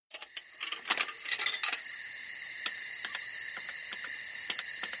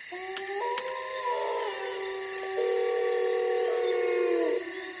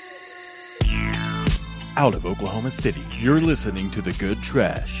out of Oklahoma City. You're listening to the Good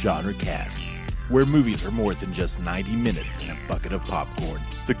Trash Genre Cast, where movies are more than just 90 minutes and a bucket of popcorn.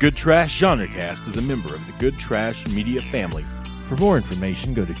 The Good Trash Genre Cast is a member of the Good Trash Media family. For more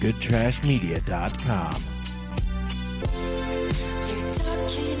information, go to goodtrashmedia.com. They're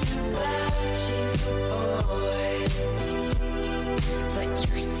talking about you, boy, but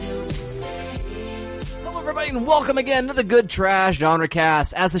you're still the same. Hello, everybody, and welcome again to the Good Trash Genre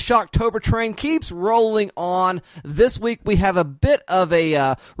Cast. As the Shocktober train keeps rolling on, this week we have a bit of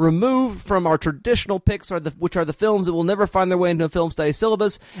a remove from our traditional picks, which are the films that will never find their way into a film study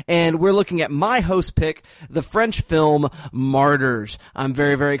syllabus, and we're looking at my host pick, the French film Martyrs. I'm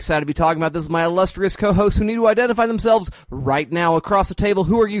very, very excited to be talking about this with my illustrious co-hosts who need to identify themselves right now across the table.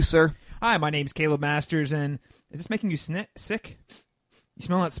 Who are you, sir? Hi, my name's Caleb Masters, and is this making you sick? You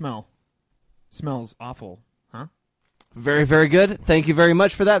smell that smell. Smells awful, huh? Very, very good. Thank you very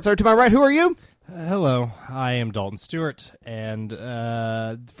much for that, sir. To my right, who are you? Hello, I am Dalton Stewart, and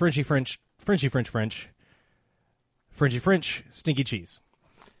Frenchy French, stinky cheese.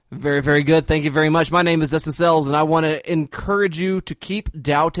 Very, very good. Thank you very much. My name is Dustin Sells, and I want to encourage you to keep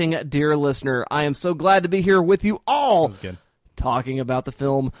doubting, dear listener. I am so glad to be here with you all. That was good. Talking about the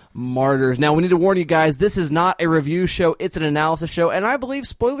film Martyrs. Now, we need to warn you guys, this is not a review show, it's an analysis show, and I believe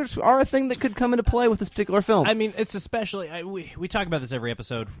spoilers are a thing that could come into play with this particular film. I mean, it's especially, we talk about this every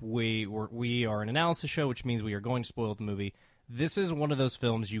episode. We are an analysis show, which means we are going to spoil the movie. This is one of those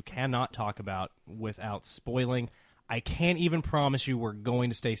films you cannot talk about without spoiling. I can't even promise you we're going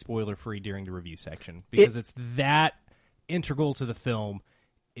to stay spoiler-free during the review section, because it's that integral to the film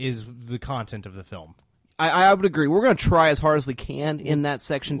is the content of the film. I would agree. We're going to try as hard as we can in that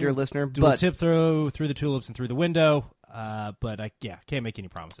section, dear listener. Do a tiptoe through the tulips and through the window, but I can't make any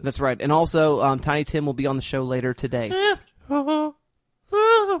promises. That's right. And also, Tiny Tim will be on the show later today.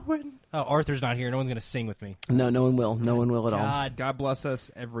 Arthur's not here. No one's going to sing with me. No one will. No one will at all. God bless us,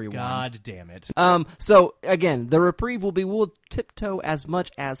 everyone. God damn it. So, again, the reprieve will be we'll tiptoe as much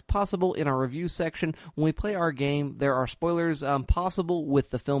as possible in our review section. When we play our game, there are spoilers possible with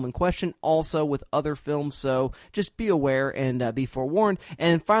the film in question, also with other films, so just be aware and be forewarned.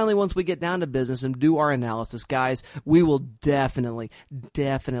 And finally, once we get down to business and do our analysis, guys, we will definitely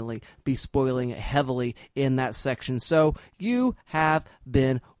be spoiling heavily in that section. So, you have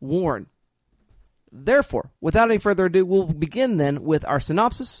been warned. Therefore, without any further ado, we'll begin then with our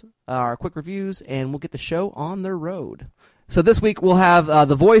synopsis, our quick reviews, and we'll get the show on the road. So this week we'll have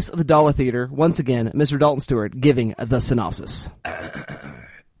the voice of the Dollar Theater, once again, Mr. Dalton Stewart, giving the synopsis.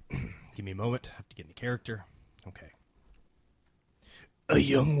 Give me a moment. I have to get into character. Okay. A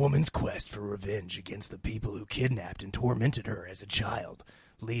young woman's quest for revenge against the people who kidnapped and tormented her as a child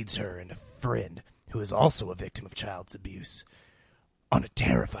leads her and a friend, who is also a victim of child's abuse, on a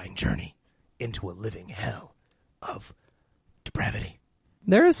terrifying journey into a living hell of depravity.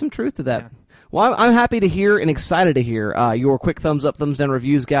 There is some truth to that. Yeah. Well, I'm happy to hear and excited to hear your quick thumbs up, thumbs down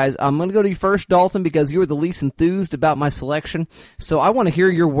reviews, guys. I'm going to go to you first, Dalton, because you were the least enthused about my selection. So I want to hear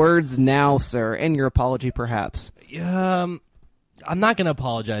your words now, sir, and your apology, perhaps. I'm not going to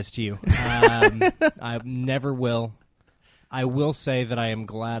apologize to you. I never will. I will say that I am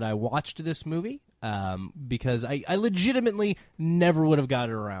glad I watched this movie. Because I legitimately never would have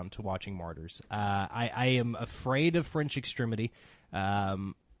gotten around to watching Martyrs. I am afraid of French extremity,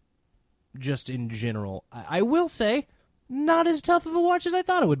 just in general. I will say, not as tough of a watch as I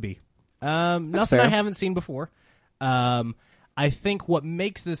thought it would be. Nothing fair. I haven't seen before. I think what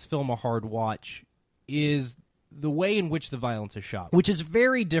makes this film a hard watch is the way in which the violence is shot, which is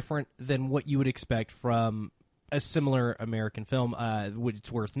very different than what you would expect from a similar American film. It's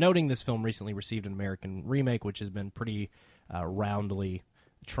worth noting this film recently received an American remake, which has been pretty roundly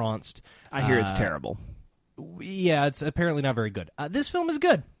trounced. I hear it's terrible. Yeah, it's apparently not very good. This film is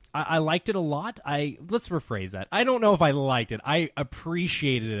good. I liked it a lot. Let's rephrase that. I don't know if I liked it. I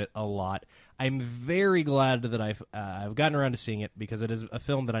appreciated it a lot. I'm very glad that I've gotten around to seeing it, because it is a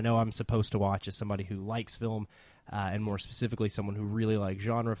film that I know I'm supposed to watch as somebody who likes film. And more specifically, someone who really likes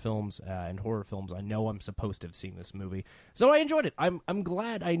genre films and horror films. I know I'm supposed to have seen this movie, so I enjoyed it. I'm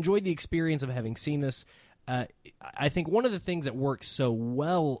glad I enjoyed the experience of having seen this. I think one of the things that works so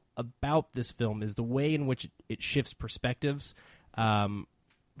well about this film is the way in which it shifts perspectives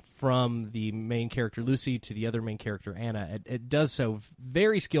from the main character Lucy to the other main character Anna. It does so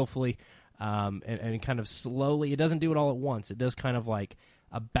very skillfully and kind of slowly. It doesn't do it all at once. It does kind of like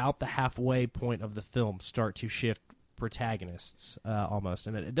about the halfway point of the film start to shift protagonists almost,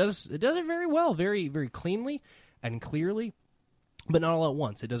 and it does it very well, very, very cleanly and clearly, but not all at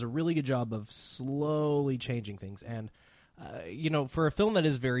once. It does a really good job of slowly changing things, and for a film that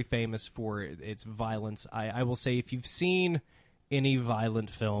is very famous for its violence, I will say if you've seen any violent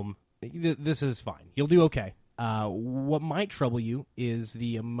film, this is fine. You'll do okay. What might trouble you is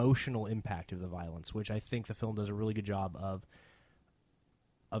the emotional impact of the violence, which I think the film does a really good job of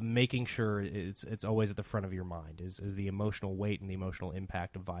making sure it's always at the front of your mind, is the emotional weight and the emotional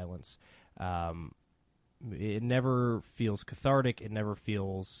impact of violence. It never feels cathartic. It never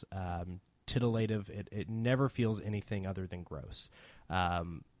feels titillative. It never feels anything other than gross.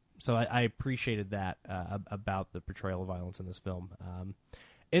 So I appreciated that about the portrayal of violence in this film.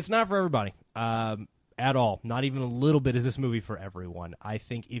 It's not for everybody at all. Not even a little bit is this movie for everyone. I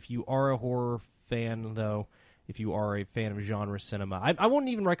think if you are a horror fan, though, if you are a fan of genre cinema, I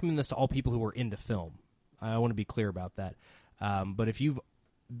wouldn't even recommend this to all people who are into film. I want to be clear about that. But if you've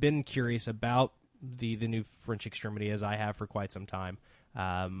been curious about the new French Extremity, as I have for quite some time,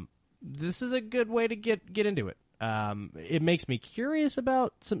 this is a good way to get into it. It makes me curious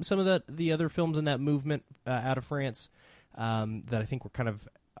about some of the other films in that movement out of France that I think we're kind of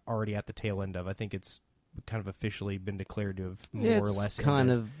already at the tail end of. I think it's kind of officially been declared to have more or less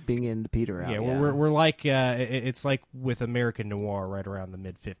kind ended. of beginning to peter out. Yeah, we're like it's like with American noir right around the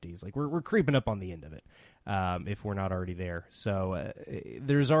mid 50s. Like we're creeping up on the end of it, if we're not already there. So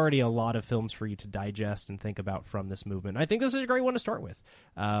there's already a lot of films for you to digest and think about from this movement. I think this is a great one to start with.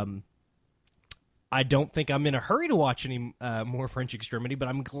 I don't think I'm in a hurry to watch any more French Extremity, but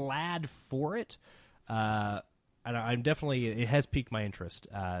I'm glad for it. And I'm definitely, it has piqued my interest,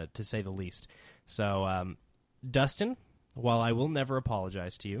 to say the least. So, Dustin, while I will never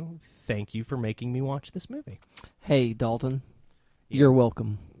apologize to you, thank you for making me watch this movie. Hey, Dalton, you're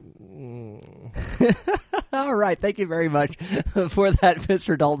welcome. All right, thank you very much for that,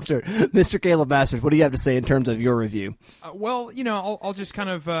 Mr. Dalton Stewart. Mr. Caleb Masters, what do you have to say in terms of your review? Well, I'll just kind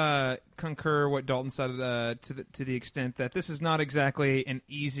of concur what Dalton said to the extent that this is not exactly an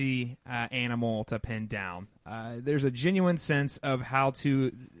easy animal to pin down. There's a genuine sense of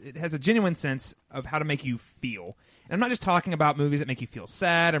it has a genuine sense of how to make you feel. And I'm not just talking about movies that make you feel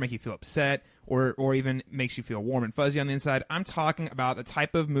sad or make you feel upset or even makes you feel warm and fuzzy on the inside. I'm talking about the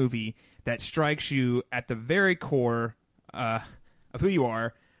type of movie that strikes you at the very core of who you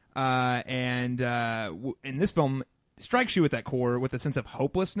are. And in this film, strikes you at that core with a sense of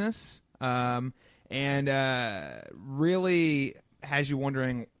hopelessness and really has you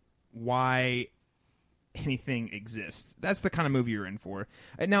wondering why anything exists. That's the kind of movie you're in for.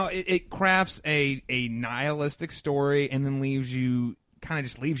 Now, it crafts a nihilistic story and then leaves you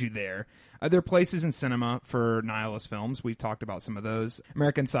there. There are places in cinema for nihilist films. We've talked about some of those.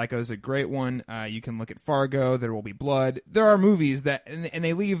 American Psycho is a great one. You can look at Fargo, There Will Be Blood. There are movies that, and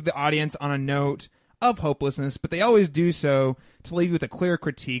they leave the audience on a note of hopelessness, but they always do so to leave you with a clear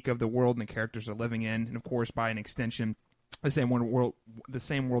critique of the world and the characters are living in, and of course, by an extension, the same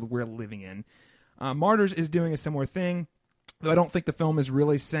world we're living in. Martyrs is doing a similar thing, though I don't think the film is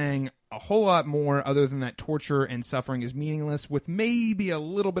really saying a whole lot more other than that torture and suffering is meaningless, with maybe a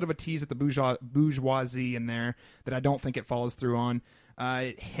little bit of a tease at the bourgeoisie in there that I don't think it follows through on.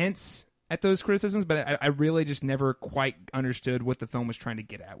 It hints at those criticisms, but I really just never quite understood what the film was trying to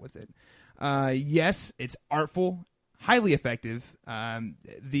get at with it. Yes, it's artful, highly effective.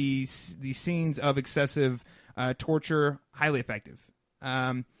 The scenes of excessive torture, highly effective.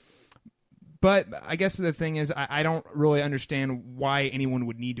 But I guess the thing is, I don't really understand why anyone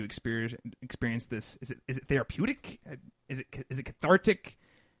would need to experience this. Is it therapeutic? Is it cathartic?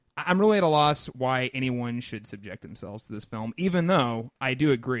 I'm really at a loss why anyone should subject themselves to this film, even though I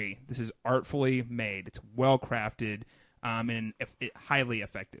do agree this is artfully made. It's well crafted and highly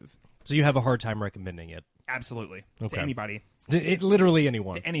effective. So you have a hard time recommending it? Absolutely. Okay. To anybody. Literally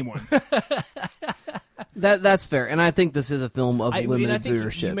anyone. To anyone. That's fair, and I think this is a film of I limited think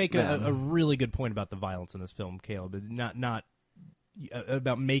viewership. You make a really good point about the violence in this film, Caleb. Not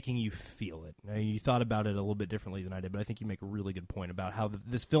about making you feel it. You thought about it a little bit differently than I did, but I think you make a really good point about how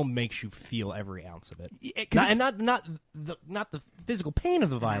this film makes you feel every ounce of it. Not the physical pain of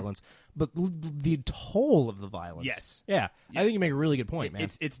the violence, but the toll of the violence. Yes. Yeah. I think you make a really good point, man.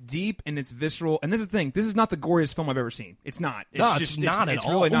 It's deep and it's visceral, and this is the thing. This is not the goriest film I've ever seen. It's not. It's no, just it's not at it's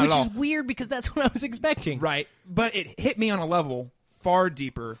all. really not Which at all. is weird because that's what I was expecting. Right, but it hit me on a level far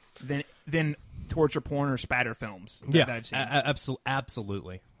deeper than torture porn or spatter films that I've seen.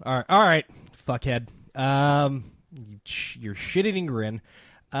 Absolutely. All right, fuckhead. Your shit-eating grin.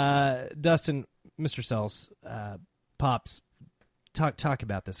 Dustin, Mr. Sells, Pops, talk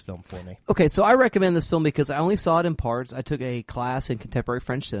about this film for me. Okay, so I recommend this film because I only saw it in parts. I took a class in contemporary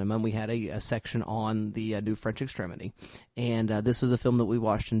French cinema, and we had a section on the new French Extremity. And this was a film that we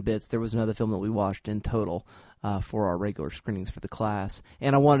watched in bits. There was another film that we watched in total. for our regular screenings for the class,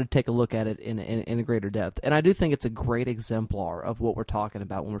 and I wanted to take a look at it in a greater depth. And I do think it's a great exemplar of what we're talking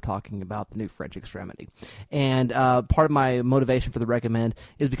about when we're talking about the new French Extremity. And part of my motivation for the recommend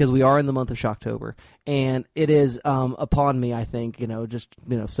is because we are in the month of Shocktober, and it is upon me, I think, just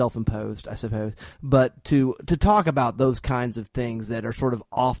self-imposed, I suppose, but to talk about those kinds of things that are sort of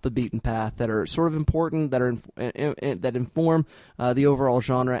off the beaten path, that are sort of important, that are that inform the overall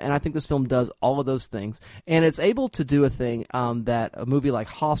genre. And I think this film does all of those things, and it's able to do a thing that a movie like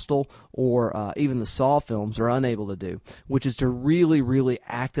Hostel or even the Saw films are unable to do, which is to really, really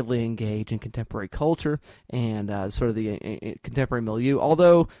actively engage in contemporary culture and sort of the contemporary milieu.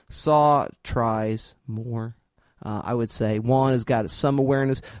 Although Saw tries more. I would say Juan has got some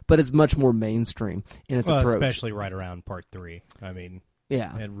awareness, but it's much more mainstream in its approach. Especially right around part 3. I mean,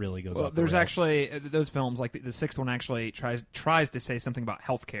 yeah, it really goes. Well, off the there's rails. actually those films like the sixth one actually tries to say something about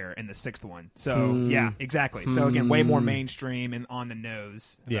healthcare in the sixth one. So yeah, exactly. So again, way more mainstream and on the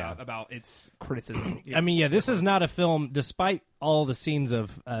nose. About its criticism. I mean, this is not a film. Despite all the scenes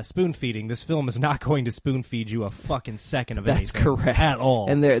of spoon feeding, this film is not going to spoon feed you a fucking second of that's anything. correct At all.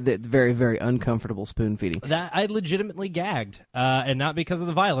 And they're very, very uncomfortable spoon feeding. That I legitimately gagged, and not because of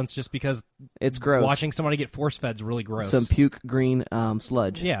the violence, just because It's gross. watching somebody get force fed is really gross. Some puke green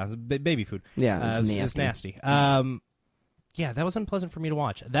sludge. Yeah, it's baby food. Yeah, it's It's nasty. Yeah, that was unpleasant for me to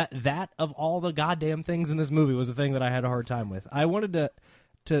watch. That of all the goddamn things in this movie was the thing that I had a hard time with. I wanted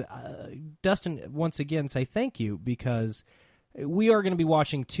to Dustin once again say thank you, because we are going to be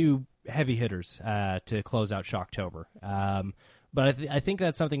watching 2 heavy hitters to close out Shocktober. But I think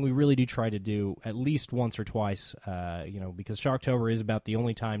that's something we really do try to do at least once or twice, because Shocktober is about the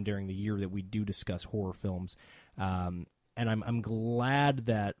only time during the year that we do discuss horror films. And I'm glad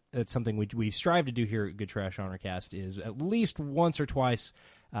that it's something we strive to do here at Good Trash Honorcast, is at least once or twice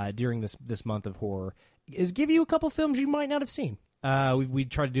during this month of horror, is give you a couple films you might not have seen. We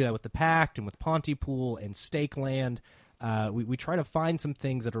try to do that with The Pact and with Pontypool and Stakeland. We try to find some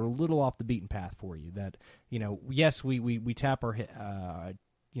things that are a little off the beaten path for you. That yes, we tap our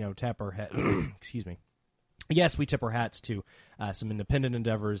tap our head. Excuse me. Yes, we tip our hats to some independent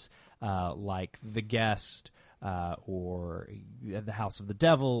endeavors like The Guest. Or The House of the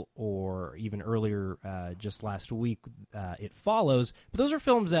Devil, or even earlier, just last week, It Follows. But those are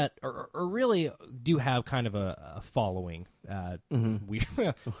films that are really do have kind of a following.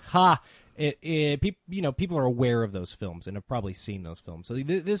 People are aware of those films and have probably seen those films. So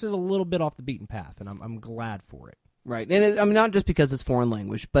this is a little bit off the beaten path, and I'm glad for it. Right, and not just because it's foreign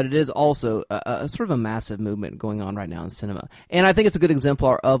language, but it is also a sort of a massive movement going on right now in cinema. And I think it's a good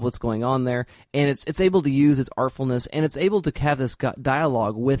exemplar of what's going on there, and it's able to use its artfulness, and it's able to have this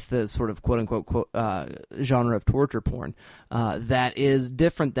dialogue with the sort of quote-unquote genre of torture porn that is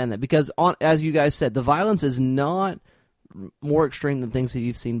different than that. Because, as you guys said, the violence is not more extreme than things that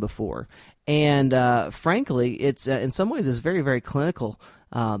you've seen before. And frankly, it's in some ways it's very, very clinical.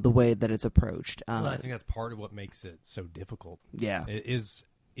 The way that it's approached. I think that's part of what makes it so difficult. Yeah, is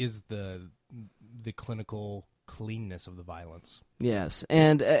the clinical cleanness of the violence. Yes,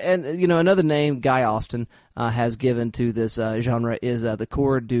 and another name Guy Austin has given to this genre is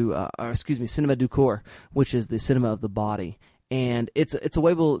the cinema du corps, which is the cinema of the body. And it's a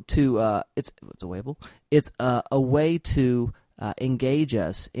way to engage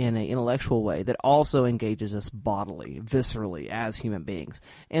us in an intellectual way that also engages us bodily, viscerally, as human beings.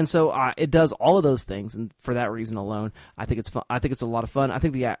 And so it does all of those things, and for that reason alone, I think it's fun. I think it's a lot of fun. I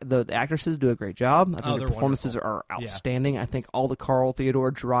think the actresses do a great job. I think the performances are outstanding. Yeah. I think all the Carl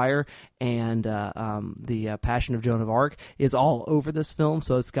Theodor Dreyer and the Passion of Joan of Arc is all over this film,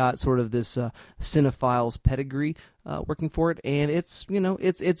 so it's got sort of this cinephile's pedigree working for it, and it's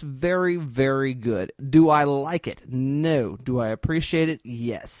very, very good. Do I like it? No. Do I appreciate it?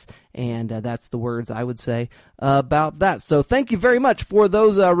 Yes. And that's the words I would say about that. So thank you very much for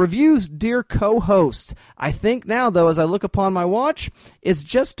those reviews, dear co-hosts. I think now, though, as I look upon my watch, it's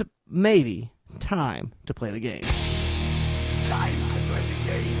just maybe time to play the game. It's time to play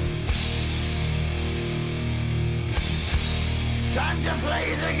the game. Time to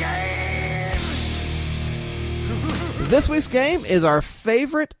play the game. This week's game is our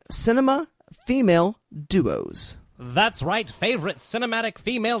favorite cinema female duos. That's right, favorite cinematic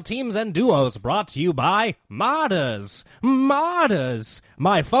female teams and duos, brought to you by Martyrs. Martyrs!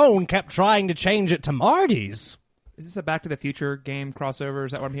 My phone kept trying to change it to Marty's. Is this a Back to the Future game crossover?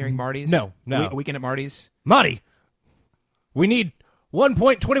 Is that what I'm hearing, Marty's? No. Weekend at Marty's? Marty! We need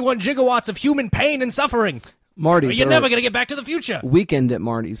 1.21 gigawatts of human pain and suffering. Marty's. You're or never gonna get Back to the Future. Weekend at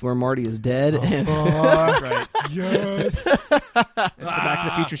Marty's, where Marty is dead. And Right. Yes. That's the Back to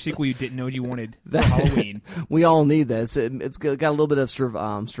the Future sequel you didn't know you wanted for Halloween. we all need that. It's got a little bit of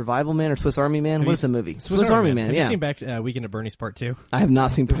Survival Man or Swiss Army Man. What's the movie? Swiss Army Man. Have Yeah. you seen Back Weekend at Bernie's Part 2? I have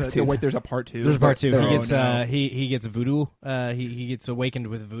not seen part two. Wait, there's a part 2. There's Part 2. There- He gets no. he gets voodoo. He gets awakened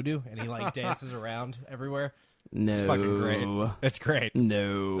with voodoo, and he like dances around everywhere. No. It's fucking great. It's great.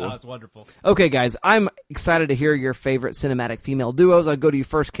 No. Oh, it's wonderful. Okay, guys, I'm excited to hear your favorite cinematic female duos. I'll go to you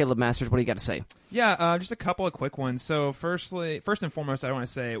first, Caleb Masters. What do you got to say? Yeah, just a couple of quick ones. So, first and foremost, I want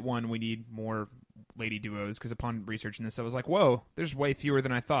to say, one, we need more lady duos, because upon researching this, I was like, whoa, there's way fewer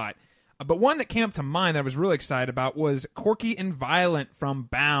than I thought. But one that came up to mind that I was really excited about was Corky and Violent from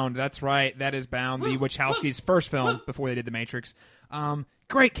Bound. That's right, that is Bound, the Wachowskis' first film before they did The Matrix.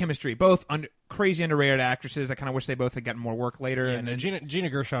 Great chemistry, both crazy underrated actresses. I kind of wish they both had gotten more work later. Yeah, and then Gina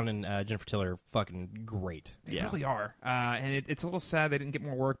Gershon and Jennifer Tiller are fucking great. They really are. And it's a little sad they didn't get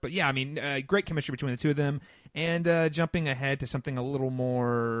more work. But yeah, I mean, great chemistry between the two of them. And jumping ahead to something a little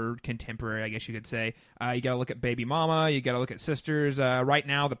more contemporary, I guess you could say, you got to look at Baby Mama. You got to look at Sisters. Right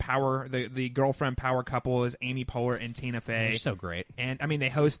now, the girlfriend power couple is Amy Poehler and Tina Fey. They're so great. And I mean, they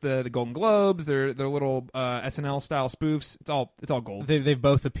host the Golden Globes. Their little SNL style spoofs. It's all gold. They've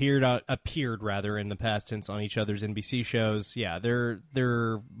both appeared rather in the past tense on each other's NBC shows. Yeah,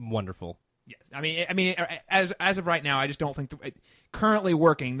 they're wonderful. Yes, I mean, as of right now, I just don't think currently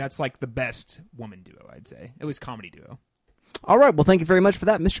working. That's like the best woman duo, I'd say. At least comedy duo. All right, well, thank you very much for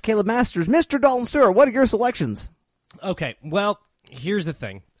that, Mr. Caleb Masters. Mr. Dalton Stewart, what are your selections? Okay, well, here's the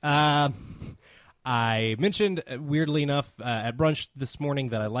thing. I mentioned, weirdly enough, at brunch this morning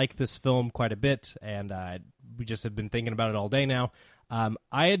that I like this film quite a bit, and we just have been thinking about it all day now.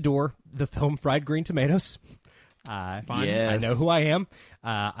 I adore the film Fried Green Tomatoes. Fun. Yes. I know who I am.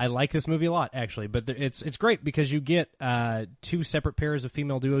 I like this movie a lot, actually, but it's great because you get two separate pairs of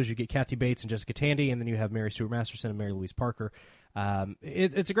female duos. You get Kathy Bates and Jessica Tandy, and then you have Mary Stuart Masterson and Mary Louise Parker.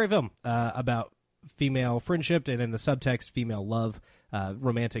 It's a great film about female friendship and in the subtext, female love,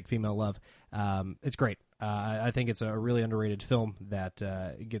 romantic female love. It's great. I think it's a really underrated film that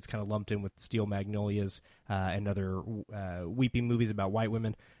gets kind of lumped in with Steel Magnolias and other weepy movies about white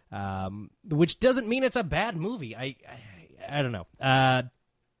women, which doesn't mean it's a bad movie. I don't know.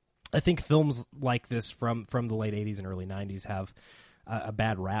 I think films like this from the late 80s and early 90s have a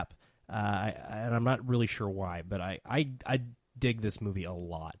bad rap, and I'm not really sure why, but I dig this movie a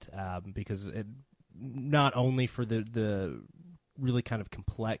lot because it not only for the really kind of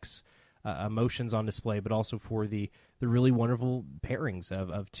complex emotions on display, but also for the really wonderful pairings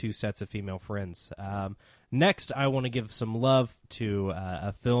of two sets of female friends. Next, I want to give some love to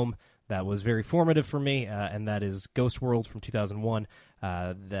a film that was very formative for me, and that is Ghost World from 2001,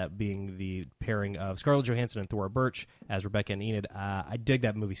 that being the pairing of Scarlett Johansson and Thora Birch as Rebecca and Enid. I dig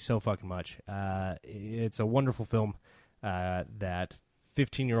that movie so fucking much. It's a wonderful film that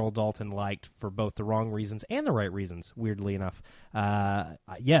 15-year-old Dalton liked for both the wrong reasons and the right reasons, weirdly enough.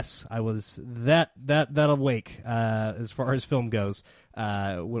 Yes, I was that awake as far as film goes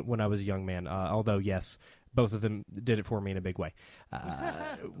when I was a young man, although, yes, both of them did it for me in a big way.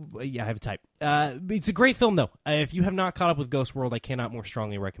 Yeah, I have a type. It's a great film, though. If you have not caught up with Ghost World, I cannot more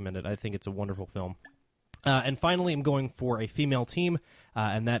strongly recommend it. I think it's a wonderful film. And finally, I'm going for a female team,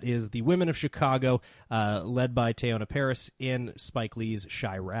 and that is the Women of Chicago, led by Teyonah Parris in Spike Lee's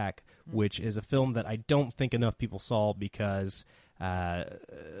Chirac, which is a film that I don't think enough people saw because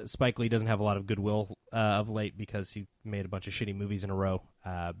Spike Lee doesn't have a lot of goodwill of late because he made a bunch of shitty movies in a row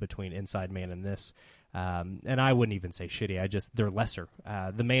between Inside Man and this. And I wouldn't even say shitty. They're lesser.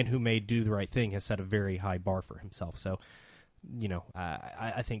 The man who made Do the Right Thing has set a very high bar for himself, so... You know,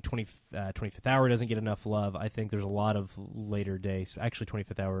 I think 25th Hour doesn't get enough love. I think there's a lot of later days. Actually,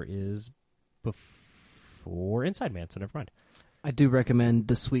 25th Hour is before Inside Man, so never mind. I do recommend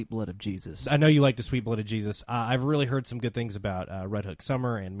The Sweet Blood of Jesus. I know you like The Sweet Blood of Jesus. I've really heard some good things about Red Hook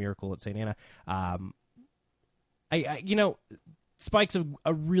Summer and Miracle at St. Anna. You know, Spike's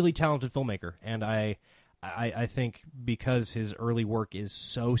a really talented filmmaker, and I think because his early work is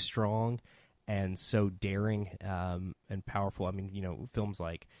so strong and so daring and powerful. I mean, you know, films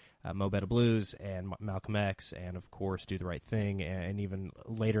like Mo Better Blues and Malcolm X and, of course, Do the Right Thing, and even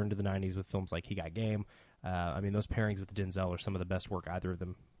later into the 90s with films like He Got Game. I mean, those pairings with Denzel are some of the best work either of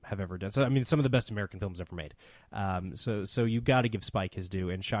them have ever done. So, I mean, some of the best American films ever made. So you got to give Spike his due.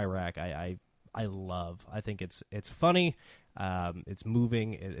 And Chirac, I love. I think it's funny, it's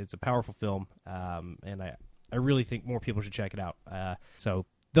moving, it's a powerful film, and I really think more people should check it out. So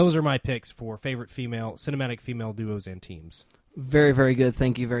those are my picks for favorite cinematic female duos and teams. Very, very good.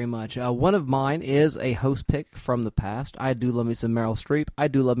 Thank you very much. One of mine is a host pick from the past. I do love me some Meryl Streep. I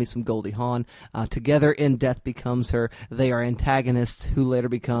do love me some Goldie Hawn. Together in Death Becomes Her, they are antagonists who later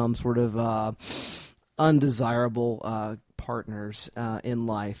become sort of undesirable partners in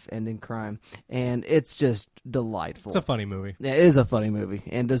life and in crime. And it's just delightful. It's a funny movie. It is a funny movie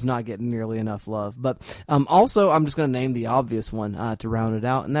and does not get nearly enough love. But also, I'm just going to name the obvious one to round it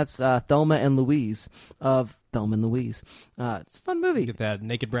out, and that's Thelma and Louise of Thelma and Louise. It's a fun movie. Get that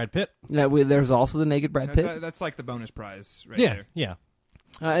naked Brad Pitt. There's also the naked Brad Pitt. That's like the bonus prize right Yeah, there. yeah.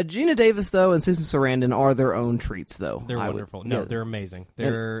 Gina Davis, though, and Susan Sarandon are their own treats, though. They're wonderful. They're amazing.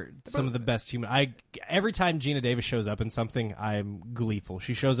 They're some of the best human. Every time Gina Davis shows up in something, I'm gleeful.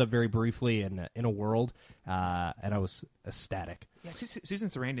 She shows up very briefly in a world, and I was ecstatic. Yeah, Susan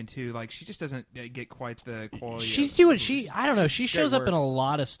Sarandon too. Like she just doesn't get quite the quality. She's of doing. movies. I don't know. She She's shows great up in work. a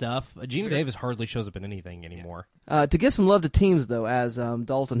lot of stuff. Gina Davis hardly shows up in anything anymore. To give some love to teams, though, as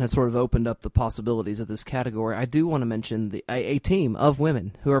Dalton has sort of opened up the possibilities of this category, I do want to mention a team of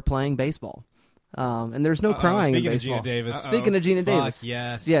women who are playing baseball. And there's no crying in Speaking of baseball. Gina Davis. Speaking of Gina Davis. Fuck,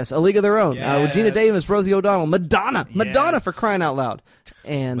 yes. Yes, a league of their own. With Yes. Gina Davis, Rosie O'Donnell, Madonna. Madonna Yes. for crying out loud.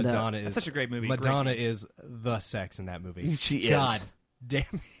 And Madonna is That's such a great movie. Great Madonna team. is the sex in that movie. She is. God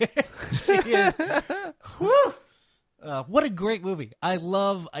damn it. She is. Whew. What a great movie! I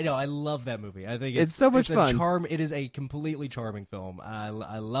love that movie. I think It's so much fun. Charm. It is a completely charming film. I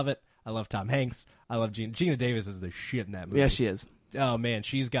love it. I love Tom Hanks. I love Gina Davis is the shit in that movie. Yeah, she is. Oh man,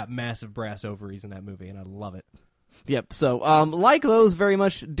 she's got massive brass ovaries in that movie, and I love it. Yep. So, like those very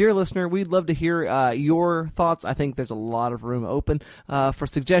much, dear listener, we'd love to hear your thoughts. I think there's a lot of room open for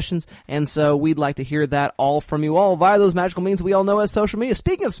suggestions, and so we'd like to hear that all from you all via those magical means we all know as social media.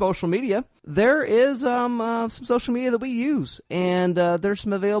 Speaking of social media, there is some social media that we use, and there's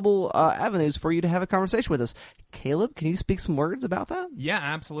some available avenues for you to have a conversation with us. Caleb, can you speak some words about that? Yeah,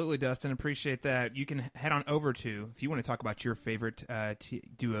 absolutely, Dustin. Appreciate that. You can head on over to, if you want to talk about your favorite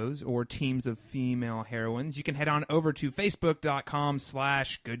duos or teams of female heroines, you can head on over to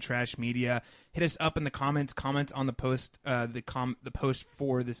facebook.com/goodtrashmedia. Hit us up in the comments, comment on the post, the post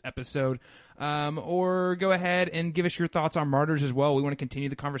for this episode, or go ahead and give us your thoughts on Martyrs as well. We want to continue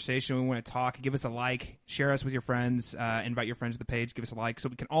the conversation. We want to talk. Give us a like. Share us with your friends. Invite your friends to the page. Give us a like so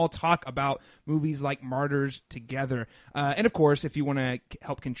we can all talk about movies like Martyrs together. And of course, if you want to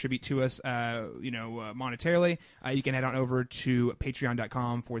help contribute to us, monetarily, you can head on over to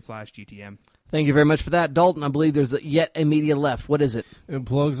patreon.com/GTM. Thank you very much for that, Dalton. I believe there's yet a media left. What is it? It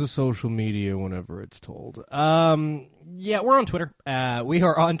plugs the social media whenever it's told. Yeah, we're on Twitter. We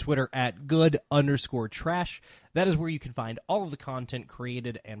are on Twitter at good_trash. That is where you can find all of the content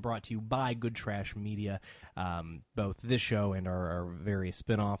created and brought to you by Good Trash Media, both this show and our various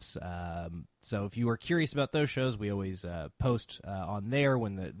spin-offs. So if you are curious about those shows, we always post on there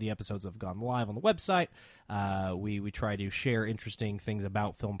when the episodes have gone live on the website. We try to share interesting things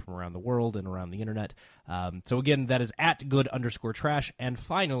about film from around the world and around the internet. So again, that is at good_trash. And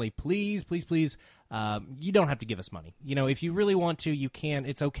finally, please, you don't have to give us money. If you really want to, you can.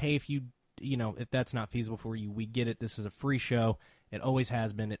 It's okay if if that's not feasible for you. We get it. This is a free show. It always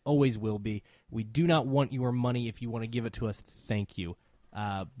has been. It always will be. We do not want your money. If you want to give it to us, thank you.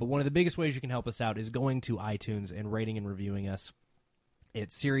 But one of the biggest ways you can help us out is going to iTunes and rating and reviewing us.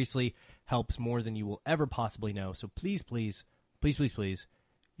 It seriously helps more than you will ever possibly know. So please,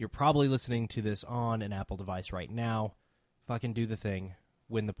 you're probably listening to this on an Apple device right now. Fucking do the thing.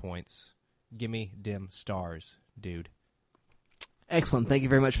 Win the points. Gimme dim stars, dude. Excellent. Thank you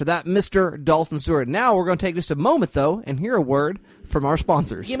very much for that, Mr. Dalton Stewart. Now we're going to take just a moment, though, and hear a word from our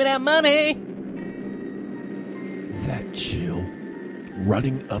sponsors. Give me that money! That chill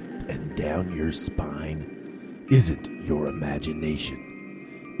running up and down your spine isn't your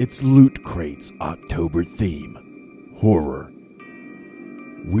imagination. It's Loot Crate's October theme, horror.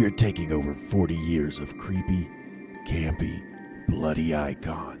 We're taking over 40 years of creepy, campy, bloody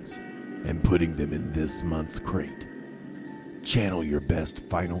icons and putting them in this month's crate. Channel your best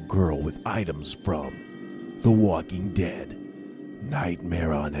final girl with items from The Walking Dead,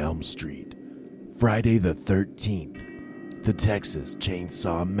 Nightmare on Elm Street, Friday the 13th, The Texas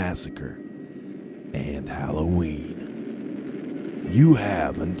Chainsaw Massacre, and Halloween. You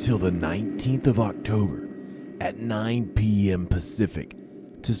have until the 19th of October at 9 p.m. Pacific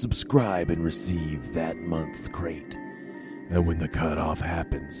to subscribe and receive that month's crate. And when the cutoff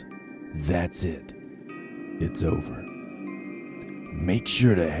happens, that's it. It's over. Make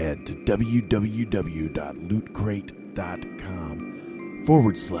sure to head to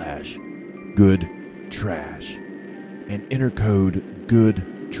www.lootcrate.com/good trash and enter code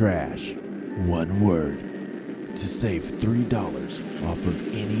GOODTRASH, one word, to save $3 off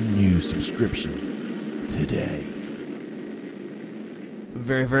of any new subscription today.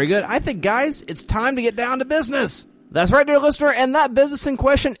 Very, very good. I think, guys, it's time to get down to business. That's right, dear listener, and that business in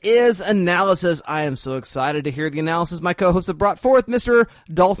question is analysis. I am so excited to hear the analysis my co-hosts have brought forth. Mr.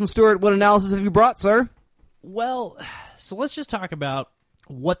 Dalton Stewart, what analysis have you brought, sir? Well, so let's just talk about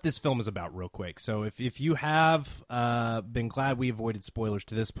what this film is about real quick. So if you have been glad we avoided spoilers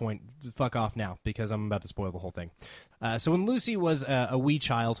to this point, fuck off now, because I'm about to spoil the whole thing. So when Lucy was a wee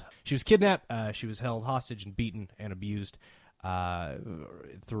child, she was kidnapped, she was held hostage and beaten and abused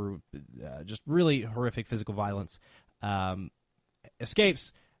through just really horrific physical violence.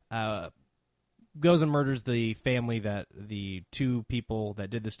 Escapes, goes and murders the family, that the two people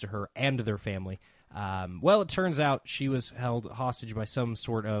that did this to her and their family. Well, it turns out she was held hostage by some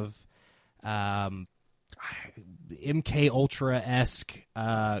sort of MK Ultra-esque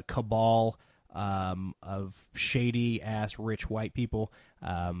cabal of shady-ass rich white people,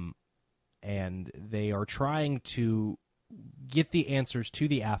 and they are trying to get the answers to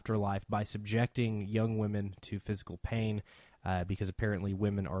the afterlife by subjecting young women to physical pain, because apparently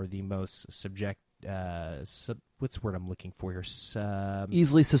women are the most what's the word I'm looking for here?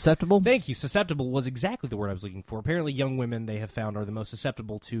 Easily susceptible? Thank you. Susceptible was exactly the word I was looking for. Apparently young women, they have found, are the most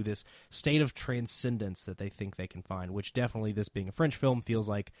susceptible to this state of transcendence that they think they can find, which definitely, this being a French film, feels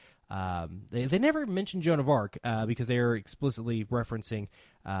like they never mention Joan of Arc because they are explicitly referencing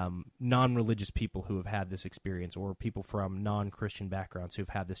non-religious people who have had this experience, or people from non-Christian backgrounds who have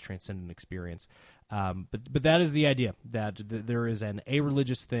had this transcendent experience. But that is the idea, that there is an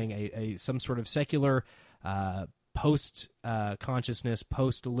a-religious thing, some sort of secular post-consciousness,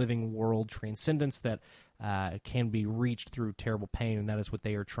 post-living world transcendence that can be reached through terrible pain, and that is what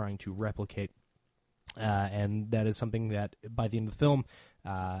they are trying to replicate. And that is something that, by the end of the film,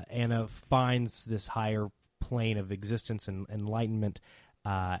 Anna finds this higher plane of existence and enlightenment,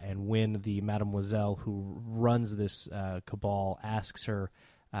 and when the Mademoiselle who runs this cabal asks her,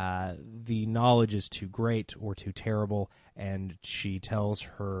 the knowledge is too great or too terrible, and she tells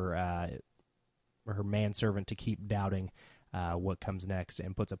her manservant to keep doubting what comes next,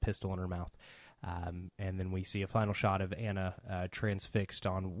 and puts a pistol in her mouth. And then we see a final shot of Anna transfixed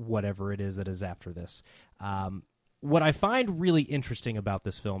on whatever it is that is after this. What I find really interesting about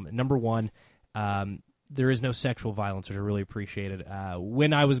this film, number one, there is no sexual violence, which I really appreciated.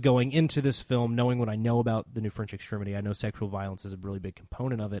 When I was going into this film, knowing what I know about the New French Extremity, I know sexual violence is a really big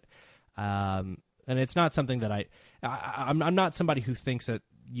component of it. And it's not something that I'm not somebody who thinks that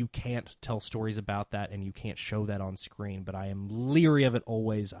you can't tell stories about that and you can't show that on screen, but I am leery of it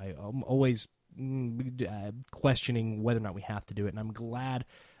always. I'm always questioning whether or not we have to do it, and I'm glad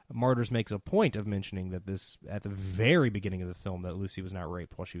Martyrs makes a point of mentioning that this, at the very beginning of the film, that Lucy was not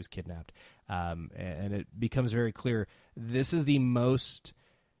raped while she was kidnapped. And it becomes very clear this is the most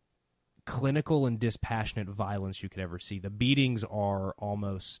clinical and dispassionate violence you could ever see. The beatings are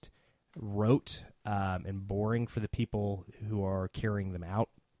almost rote and boring for the people who are carrying them out.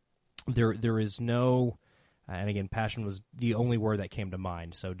 There is no, and again, passion was the only word that came to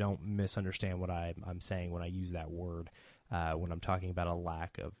mind, so don't misunderstand what I'm saying when I use that word. When I'm talking about a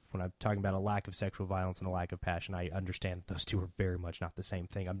lack of sexual violence and a lack of passion, I understand that those two are very much not the same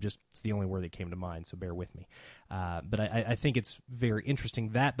thing. It's the only word that came to mind, so bear with me. But I think it's very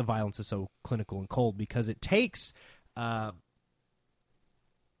interesting that the violence is so clinical and cold, because it takes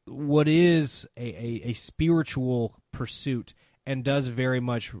what is a spiritual pursuit and does very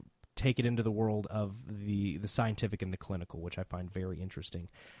much take it into the world of the scientific and the clinical, which I find very interesting.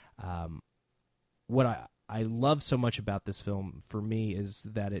 What I love so much about this film, for me, is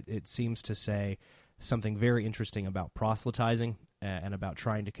that it seems to say something very interesting about proselytizing and about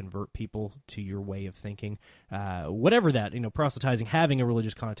trying to convert people to your way of thinking. Whatever that, proselytizing having a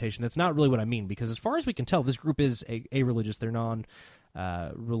religious connotation, that's not really what I mean, because as far as we can tell, this group is a-religious. They're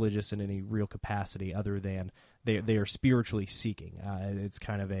non-religious in any real capacity other than they are spiritually seeking. It's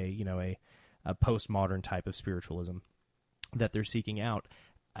kind of a postmodern type of spiritualism that they're seeking out.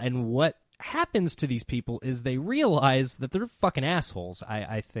 And what happens to these people is they realize that they're fucking assholes,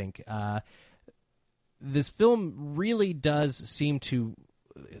 I think. This film really does seem to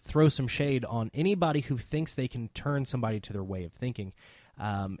throw some shade on anybody who thinks they can turn somebody to their way of thinking.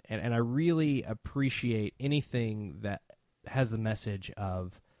 And I really appreciate anything that has the message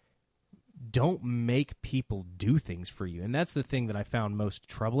of don't make people do things for you. And that's the thing that I found most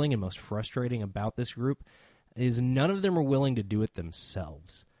troubling and most frustrating about this group, is none of them are willing to do it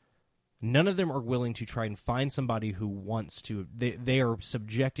themselves. None of them are willing to try and find somebody who wants to. They are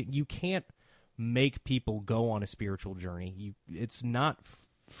subjected. You can't make people go on a spiritual journey. It's not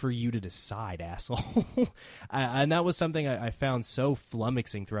for you to decide, asshole. And that was something I found so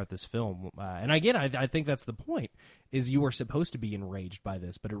flummoxing throughout this film. And again, I think that's the point, is you are supposed to be enraged by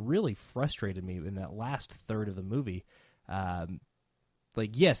this, but it really frustrated me in that last third of the movie.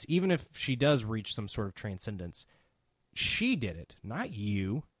 Like, yes, even if she does reach some sort of transcendence, she did it, not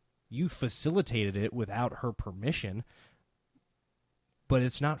you. You facilitated it without her permission, but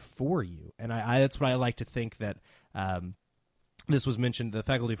it's not for you. And that's what I like to think that this was mentioned. The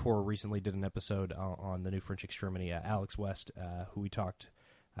Faculty of Horror recently did an episode on the new French Extremity. Alex West, who we talked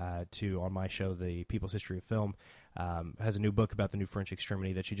to on my show, The People's History of Film, has a new book about the new French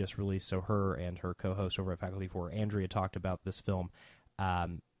Extremity that she just released. So her and her co-host over at Faculty of Horror, Andrea, talked about this film,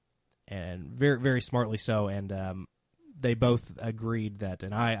 and very, very smartly so. And they both agreed that,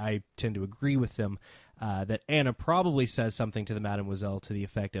 and I tend to agree with them, that Anna probably says something to the Mademoiselle to the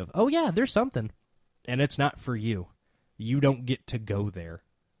effect of, "Oh yeah, there's something, and it's not for you. You don't get to go there.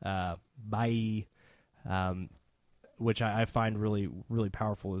 Bye." Which I find really, really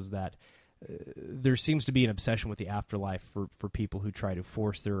powerful, is that there seems to be an obsession with the afterlife for people who try to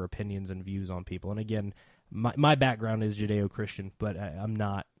force their opinions and views on people. And again, my background is Judeo-Christian, but I'm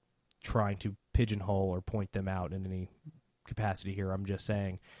not trying to pigeonhole or point them out in any capacity here. I'm just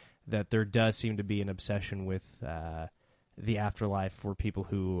saying that there does seem to be an obsession with the afterlife for people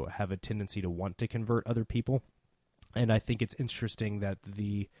who have a tendency to want to convert other people. And I think it's interesting that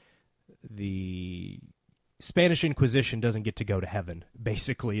the Spanish Inquisition doesn't get to go to heaven,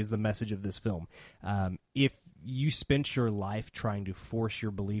 basically, is the message of this film. If you spent your life trying to force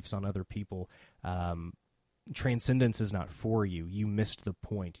your beliefs on other people, transcendence is not for you. You missed the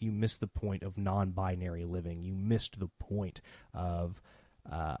point. You missed the point of non-binary living. You missed the point of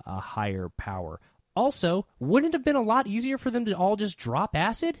a higher power. Also, wouldn't it have been a lot easier for them to all just drop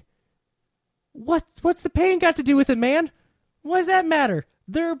acid? What's the pain got to do with it, man? Why does that matter?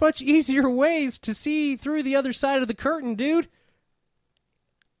 There are much easier ways to see through the other side of the curtain, dude.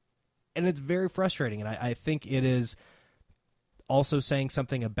 And it's very frustrating, and I think it is also saying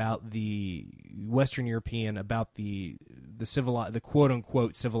something about the Western European, about the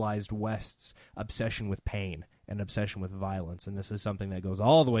quote-unquote civilized West's obsession with pain and obsession with violence. And this is something that goes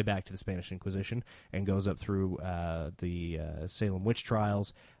all the way back to the Spanish Inquisition and goes up through the Salem witch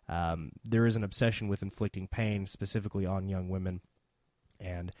trials. There is an obsession with inflicting pain, specifically on young women.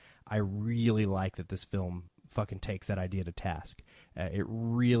 And I really like that this film fucking takes that idea to task. It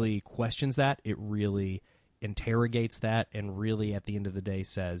really questions that. It really interrogates that, and really, at the end of the day,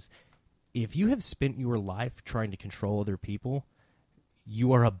 says, if you have spent your life trying to control other people,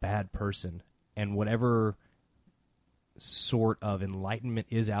 you are a bad person. And whatever sort of enlightenment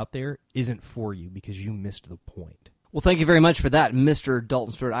is out there isn't for you, because you missed the point. Well, thank you very much for that, Mr.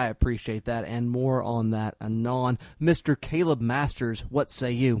 Dalton Stewart. I appreciate that, and more on that anon. Mr. Caleb Masters, what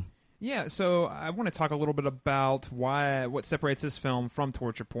say you? Yeah, so I want to talk a little bit about what separates this film from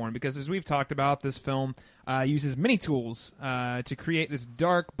torture porn, because as we've talked about, this film uses many tools to create this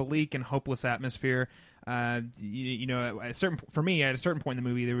dark, bleak, and hopeless atmosphere. You know, for me, at a certain point in the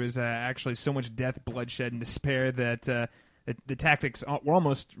movie, there was actually so much death, bloodshed, and despair that the tactics were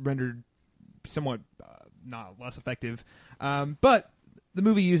almost rendered somewhat not less effective. But the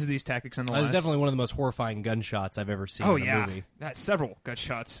movie uses these tactics nonetheless. That was definitely one of the most horrifying gunshots I've ever seen in a movie. That's several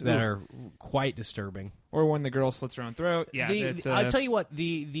gunshots that are quite disturbing. Or when the girl slits her own throat. Yeah, I'll tell you what,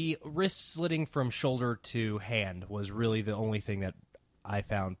 the wrist slitting from shoulder to hand was really the only thing that I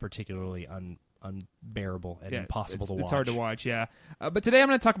found particularly unbearable and impossible to watch. It's hard to watch, yeah. But today I'm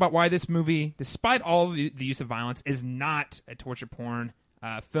going to talk about why this movie, despite all of the use of violence, is not a torture porn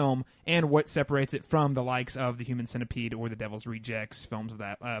film, and what separates it from the likes of The Human Centipede or The Devil's Rejects, films of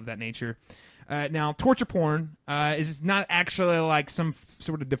that nature. Now, torture porn is not actually like some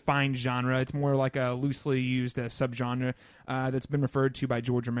sort of defined genre. It's more like a loosely used subgenre that's been referred to by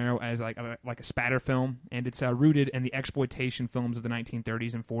George Romero as like a spatter film, and it's rooted in the exploitation films of the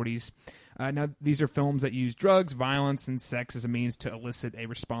 1930s and 40s. Now, these are films that use drugs, violence, and sex as a means to elicit a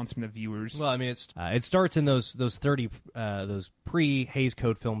response from the viewers. Well, I mean, it starts in those pre-Hays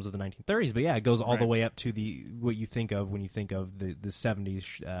Code films of the 1930s, but yeah, it goes all the way up to what you think of when you think of the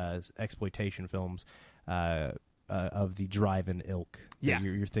 70s exploitation films of the drive-in ilk that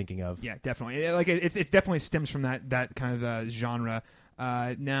you're thinking of. Yeah, definitely. It definitely stems from that kind of genre.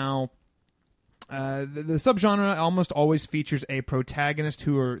 Now, the subgenre almost always features a protagonist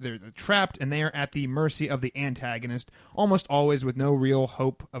they're trapped, and they are at the mercy of the antagonist, almost always with no real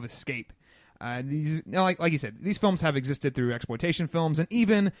hope of escape. These, like you said, these films have existed through exploitation films, and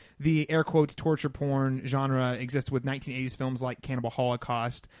even the air quotes torture porn genre exists with 1980s films like Cannibal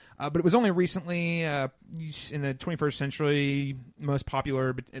Holocaust. But it was only recently, in the 21st century,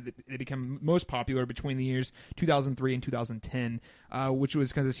 they became most popular between the years 2003 and 2010, which was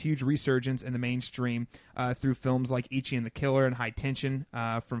because of this huge resurgence in the mainstream through films like Ichi and the Killer and High Tension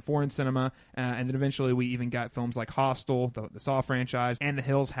from foreign cinema, and then eventually we even got films like Hostel, the Saw franchise, and The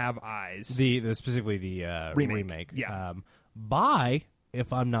Hills Have Eyes. Specifically the remake. Yeah. By,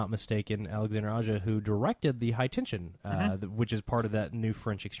 if I'm not mistaken, Alexander Aja, who directed the High Tension, which is part of that new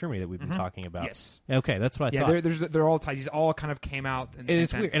French Extremity that we've been talking about. Yes. Okay, that's what I thought. They're all tied. These all kind of came out. In the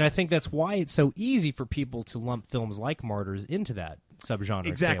It's same weird, time. and I think that's why it's so easy for people to lump films like Martyrs into that subgenre.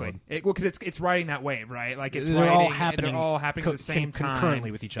 Exactly. Caleb. Because it's riding that wave, right? Like it's They're all riding, happening they're all happening at the same time,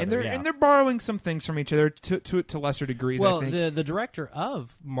 concurrently with each other. and they're borrowing some things from each other to lesser degrees. Well, I think. the director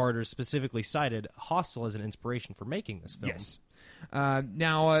of Martyrs specifically cited Hostel as an inspiration for making this film. Yes.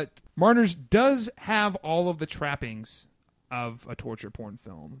 Now, Martyrs does have all of the trappings of a torture porn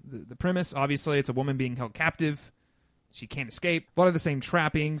film. The premise, obviously, it's a woman being held captive. She can't escape. A lot of the same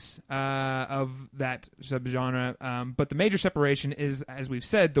trappings of that subgenre. But the major separation is, as we've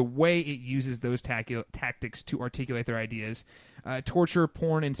said, the way it uses those tactics to articulate their ideas. Torture,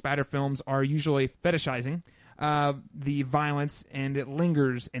 porn, and spatter films are usually fetishizing the violence, and it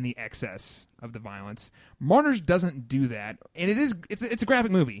lingers in the excess of the violence. Martyrs doesn't do that. And it's a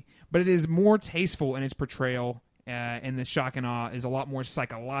graphic movie, but it is more tasteful in its portrayal. And the shock and awe is a lot more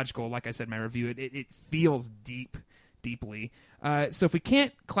psychological. Like I said in my review, it feels deeply. So if we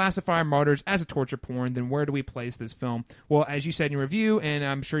can't classify Martyrs as a torture porn, then where do we place this film? Well, as you said in your review, and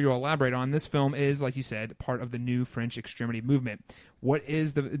I'm sure you'll elaborate on, this film is, like you said, part of the new French extremity movement. What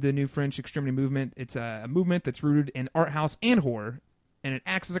is the new French extremity movement? It's a movement that's rooted in art house and horror, and it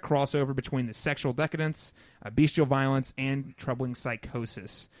acts as a crossover between the sexual decadence, bestial violence, and troubling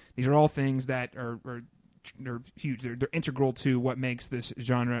psychosis. These are all things that are huge. They're integral to what makes this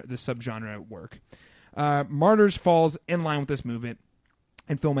subgenre work. Martyrs falls in line with this movement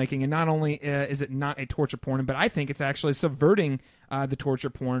in filmmaking, and not only is it not a torture porn, but I think it's actually subverting the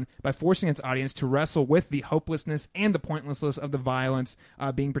torture porn by forcing its audience to wrestle with the hopelessness and the pointlessness of the violence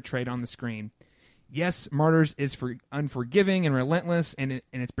being portrayed on the screen. Yes, Martyrs is unforgiving and relentless in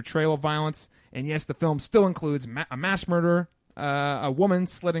its portrayal of violence, and yes, the film still includes a mass murder, a woman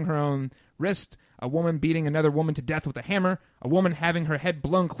slitting her own wrist, a woman beating another woman to death with a hammer, a woman having her head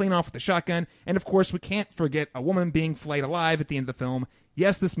blown clean off with a shotgun, and of course we can't forget a woman being flayed alive at the end of the film.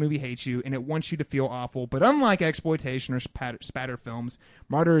 Yes, this movie hates you, and it wants you to feel awful, but unlike exploitation or spatter films,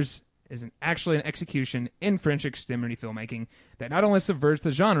 Martyrs is actually an execution in French extremity filmmaking that not only subverts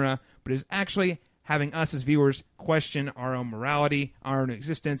the genre, but is actually having us as viewers question our own morality, our own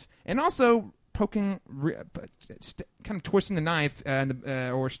existence, and also kind of twisting the knife,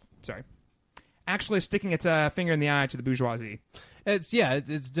 actually sticking its finger in the eye to the bourgeoisie. It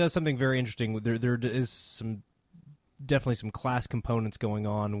does something very interesting. There is definitely some class components going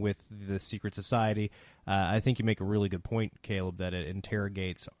on with the secret society. I think you make a really good point, Caleb, that it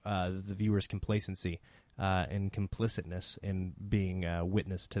interrogates the viewer's complacency and complicitness in being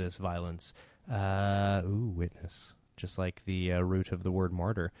witness to this violence. Witness. Just like the root of the word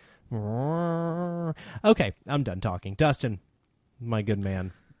martyr. Okay, I'm done talking. Dustin, my good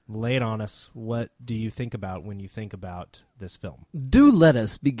man, lay it on us. What do you think about when you think about this film? Do let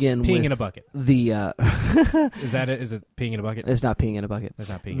us begin Peeing with in a bucket. The Is that it? Is it peeing in a bucket? it's not peeing in a bucket. It's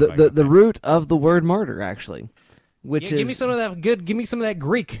not peeing in a bucket. The root of the word martyr, actually, which is give me some of that good. Give me some of that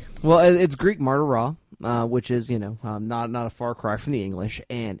Greek. well, it's Greek martyra, which is not a far cry from the English,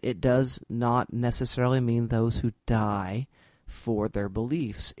 and it does not necessarily mean those who die for their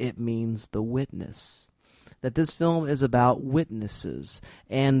beliefs. It means the witness. That this film is about witnesses,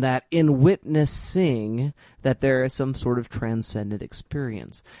 and that in witnessing that there is some sort of transcendent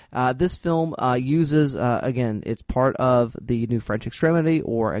experience. This film uses, again, it's part of the new French extremity,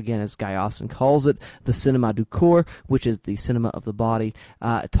 or again, as Guy Austin calls it, the cinema du corps, which is the cinema of the body,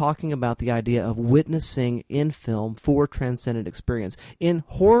 talking about the idea of witnessing in film for transcendent experience. In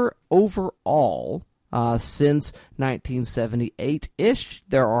horror overall, since 1978-ish,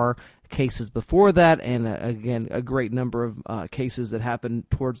 there are cases before that, and again, a great number of cases that happened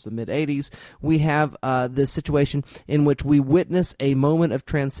towards the mid-'80s. We have this situation in which we witness a moment of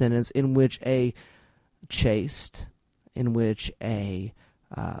transcendence in which a chaste, in which a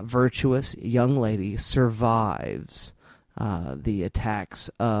virtuous young lady survives the attacks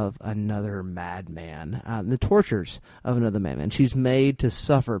of another madman, the tortures of another madman. She's made to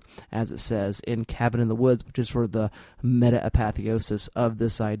suffer, as it says in Cabin in the Woods, which is sort of the meta-apotheosis of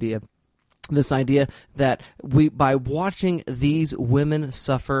this idea. This idea that by watching these women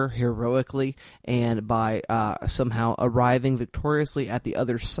suffer heroically and by somehow arriving victoriously at the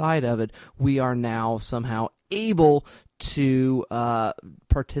other side of it, we are now somehow able to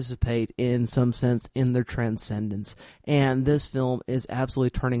participate in some sense in their transcendence. And this film is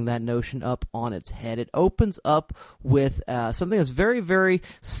absolutely turning that notion up on its head. It opens up with something that's very, very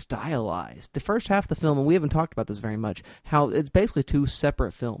stylized. The first half of the film, and we haven't talked about this very much, how it's basically two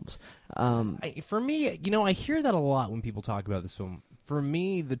separate films. For me, I hear that a lot when people talk about this film. For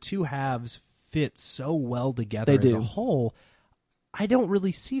me, the two halves fit so well together They as do. a whole. I don't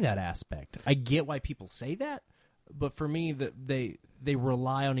really see that aspect. I get why people say that, but for me, they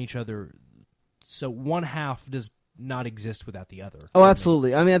rely on each other. So one half does not exist without the other. Oh,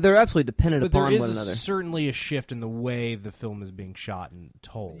 absolutely. I mean, they're absolutely dependent But there upon is one another. certainly a shift in the way the film is being shot and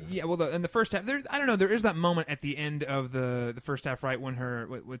told. Yeah, well, in the first half, there is that moment at the end of the first half, right, when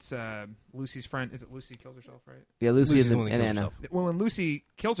what's Lucy's friend, is it Lucy kills herself, right? Yeah, Lucy Lucy's and the one that kills Anna. herself. When Lucy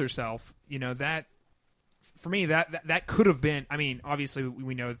kills herself, that for me that could have been. I mean, obviously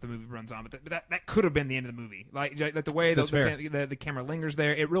we know that the movie runs on, but that could have been the end of the movie. Like the way That's fair. the camera lingers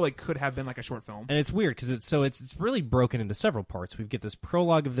there, it really could have been like a short film. And it's weird because it's really broken into several parts. We get this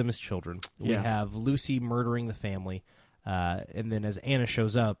prologue of them as children. We Yeah. have Lucy murdering the family, and then as Anna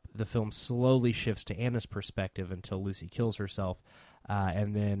shows up, the film slowly shifts to Anna's perspective until Lucy kills herself,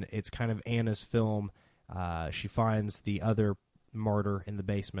 and then it's kind of Anna's film. She finds the other martyr in the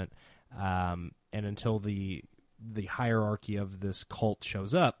basement, and until the hierarchy of this cult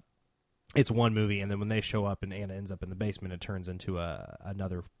shows up, it's one movie, and then when they show up and Anna ends up in the basement, it turns into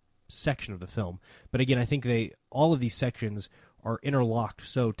another section of the film. But again, I think all of these sections are interlocked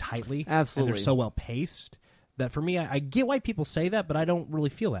so tightly, Absolutely. and they're so well paced that for me, I get why people say that, but I don't really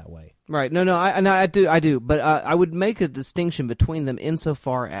feel that way. Right. No, I do. But I would make a distinction between them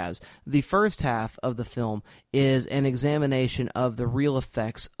insofar as the first half of the film is an examination of the real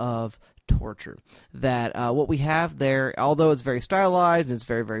effects of torture. That what we have there, although it's very stylized and it's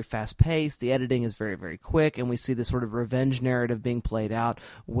very, very fast-paced, the editing is very, very quick, and we see this sort of revenge narrative being played out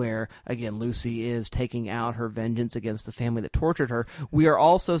where, again, Lucy is taking out her vengeance against the family that tortured her. We are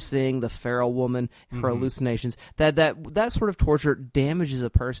also seeing the feral woman, her hallucinations. That sort of torture damages a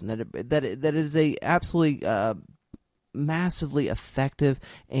person. That it is a absolutely massively effective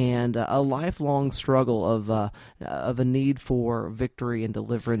and a lifelong struggle of a need for victory and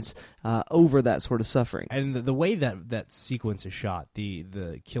deliverance over that sort of suffering. And the way that sequence is shot,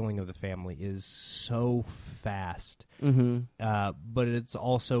 the killing of the family is so fast, but it's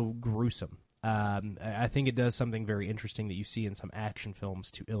also gruesome. I think it does something very interesting that you see in some action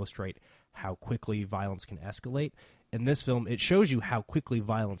films to illustrate how quickly violence can escalate. In this film, it shows you how quickly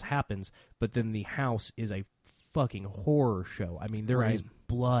violence happens, but then the house is a fucking horror show. I mean, there is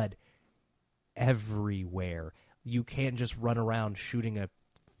blood everywhere. You can't just run around shooting a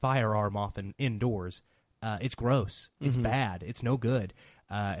firearm off indoors. It's gross. It's bad. It's no good.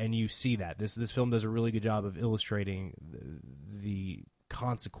 And you see that. This film does a really good job of illustrating the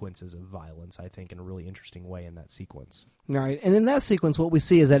consequences of violence, I think, in a really interesting way in that sequence. Right, and in that sequence, what we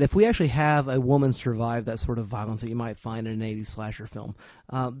see is that if we actually have a woman survive that sort of violence that you might find in an 80s slasher film,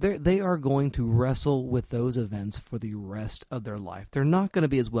 they are going to wrestle with those events for the rest of their life. They're not going to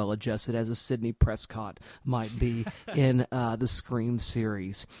be as well adjusted as a Sidney Prescott might be in the Scream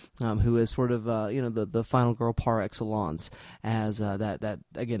series, who is sort of the final girl par excellence, as that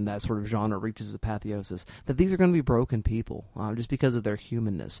sort of genre reaches apotheosis. That these are going to be broken people just because of their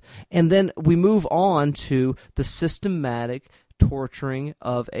humanness, and then we move on to the systematic torturing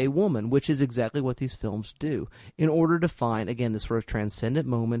of a woman, which is exactly what these films do, in order to find, again, this sort of transcendent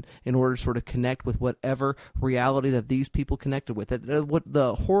moment, in order to sort of connect with whatever reality that these people connected with. What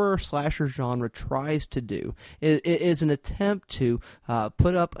the horror slasher genre tries to do is an attempt to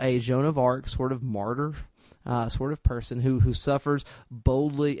put up a Joan of Arc sort of martyr sort of person who suffers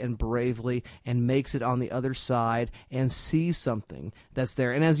boldly and bravely and makes it on the other side and sees something that's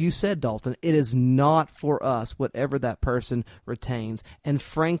there. And as you said, Dalton, it is not for us, whatever that person retains. And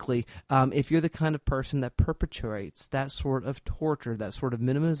frankly, if you're the kind of person that perpetuates that sort of torture, that sort of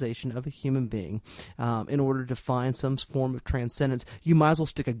minimization of a human being, in order to find some form of transcendence, you might as well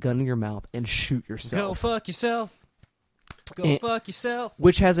stick a gun in your mouth and shoot yourself. Go fuck yourself. Go fuck yourself.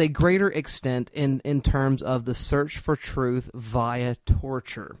 Which has a greater extent in terms of the search for truth via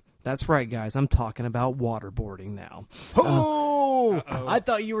torture. That's right, guys. I'm talking about waterboarding now. Oh, I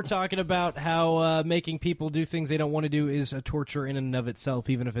thought you were talking about how making people do things they don't want to do is a torture in and of itself,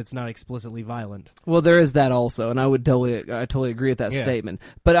 even if it's not explicitly violent. Well, there is that also, and I totally agree with that statement.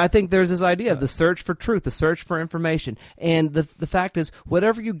 But I think there's this idea of the search for truth, the search for information, and the fact is,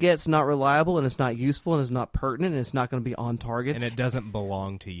 whatever you get's not reliable, and it's not useful, and it's not pertinent, and it's not going to be on target, And it doesn't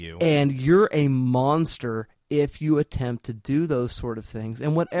belong to you. and you're a monster if you attempt to do those sort of things.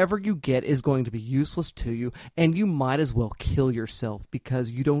 And whatever you get is going to be useless to you, and you might as well kill yourself because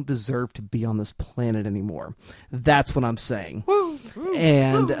you don't deserve to be on this planet anymore. That's what I'm saying.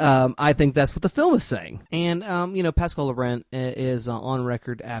 And I think that's what the film is saying. And, Pascal Laurent is on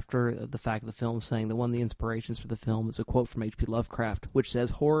record after the fact of the film saying that one of the inspirations for the film is a quote from H.P. Lovecraft, which says,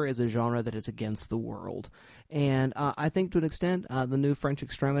 "Horror is a genre that is against the world." And I think to an extent, the new French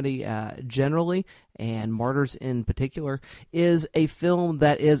Extremity generally, and Martyrs in particular, is a film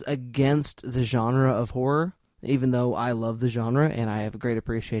that is against the genre of horror, even though I love the genre and I have a great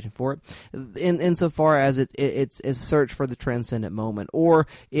appreciation for it, insofar as it's a search for the transcendent moment, or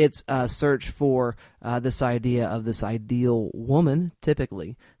it's a search for this idea of this ideal woman,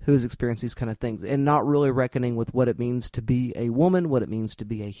 typically, who's experienced these kind of things, and not really reckoning with what it means to be a woman, what it means to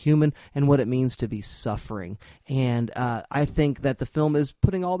be a human, and what it means to be suffering. And I think that the film is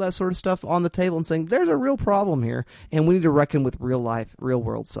putting all that sort of stuff on the table and saying, there's a real problem here, and we need to reckon with real life, real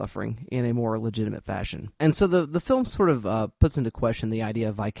world suffering in a more legitimate fashion. And so the film sort of puts into question the idea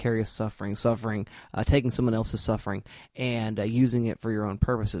of vicarious suffering, taking someone else's suffering and using it for your own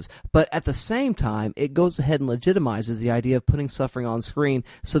purposes. But at the same time, it goes ahead and legitimizes the idea of putting suffering on screen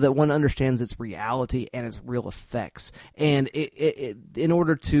so that one understands its reality and its real effects. And in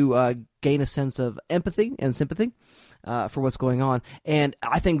order to gain a sense of empathy and sympathy for what's going on. And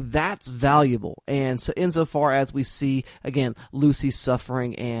I think that's valuable. And so insofar as we see, again, Lucy's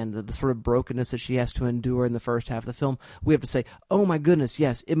suffering and the sort of brokenness that she has to endure in the first half of the film, we have to say, oh my goodness,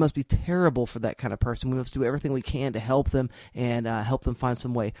 yes, it must be terrible for that kind of person. We must do everything we can to help them and help them find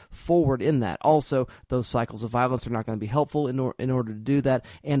some way forward in that. Also, those cycles of violence are not going to be helpful in order to do that.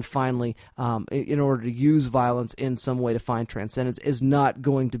 And finally, in order to use violence in some way to find transcendence is not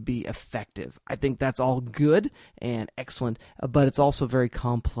going to be effective. I think that's all good and excellent, but it's also very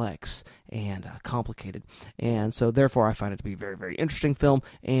complex and complicated. And so therefore I find it to be a very, very interesting film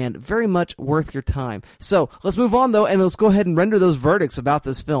and very much worth your time. So let's move on though, and let's go ahead and render those verdicts about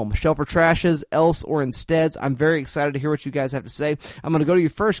this film. Shelf or trashes, else or insteads. I'm very excited to hear what you guys have to say. I'm going to go to you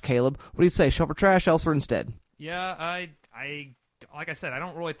first, Caleb. What do you say, shelf or trash, else or instead? Yeah, I like I said, I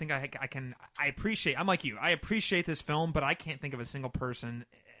don't really think I can. I'm like you. I appreciate this film, but I can't think of a single person,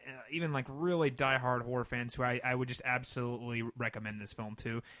 even like really diehard horror fans, who I would just absolutely recommend this film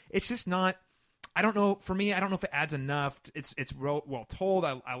to. It's just not. I don't know. For me, I don't know if it adds enough. It's well told.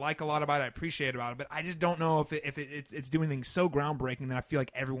 I like a lot about it. I appreciate about it, but I just don't know if it's doing things so groundbreaking that I feel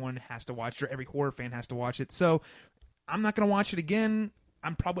like everyone has to watch it, or every horror fan has to watch it. So I'm not going to watch it again.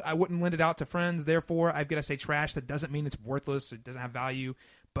 I wouldn't lend it out to friends. Therefore, I've got to say trash. That doesn't mean it's worthless. It doesn't have value.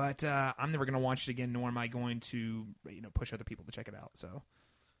 But I'm never going to watch it again, nor am I going to push other people to check it out. So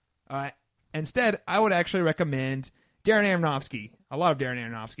instead, I would actually recommend Darren Aronofsky. A lot of Darren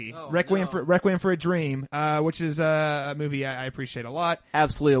Aronofsky. Requiem for a Dream, which is a movie I appreciate a lot.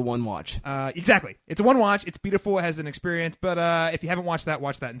 Absolutely a one watch. Exactly. It's a one watch. It's beautiful. It has an experience. But if you haven't watched that,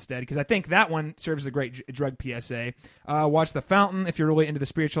 watch that instead, because I think that one serves as a great drug PSA. Watch The Fountain if you're really into the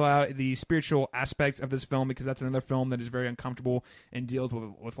spiritual aspect of this film, because that's another film that is very uncomfortable and deals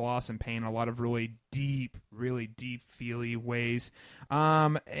with loss and pain in a lot of really deep, feely ways.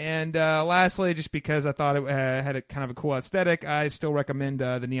 And lastly, just because I thought it had a kind of a cool aesthetic, I still recommend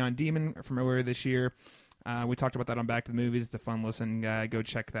The Neon Demon from earlier this year. We talked about that on Back to the Movies. It's a fun listen. Go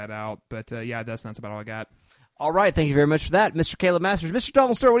check that out. But yeah, that's about all I got. All right, thank you very much for that, Mr. Caleb Masters. Mr.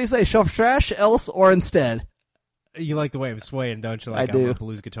 Donald Stewart, what do you say? Shelf trash, else or instead? You like the way I'm swaying, don't you? Like I do. I'm a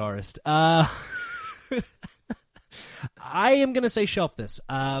blues guitarist. I am going to say shelf this.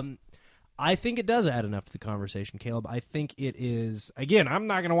 I think it does add enough to the conversation, Caleb. I think it is, again, I'm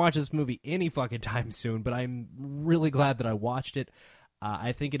not going to watch this movie any fucking time soon, but I'm really glad that I watched it.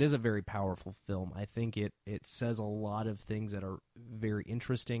 I think it is a very powerful film. I think it says a lot of things that are very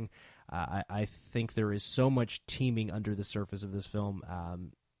interesting. I think there is so much teeming under the surface of this film.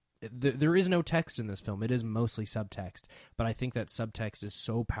 There is no text in this film. It is mostly subtext. But I think that subtext is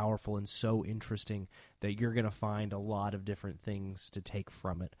so powerful and so interesting that you're going to find a lot of different things to take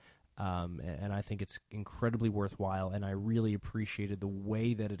from it. And I think it's incredibly worthwhile, and I really appreciated the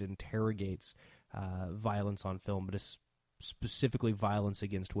way that it interrogates violence on film, but specifically violence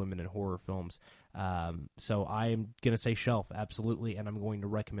against women in horror films. So I'm going to say shelf, absolutely, and I'm going to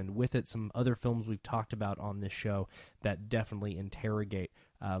recommend with it some other films we've talked about on this show that definitely interrogate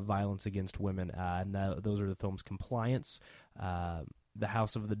violence against women, and those are the films Compliance, The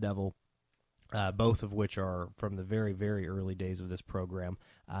House of the Devil, both of which are from the very, very early days of this program,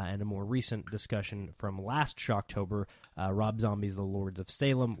 and a more recent discussion from last Shocktober, Rob Zombie's The Lords of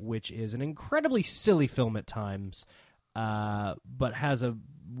Salem, which is an incredibly silly film at times, but has a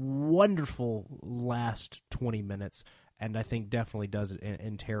wonderful last 20 minutes, and I think definitely does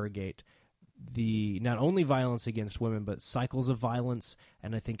interrogate the not only violence against women, but cycles of violence,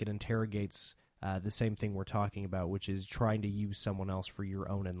 and I think it interrogates the same thing we're talking about, which is trying to use someone else for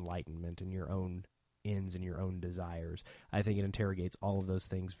your own enlightenment and your own ends and your own desires. I think it interrogates all of those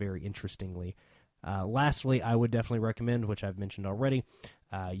things very interestingly. Lastly, I would definitely recommend, which I've mentioned already,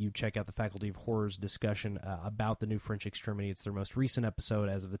 you check out the Faculty of Horror's discussion about the new French Extremity. It's their most recent episode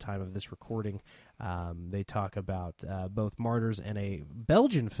as of the time of this recording. They talk about both Martyrs and a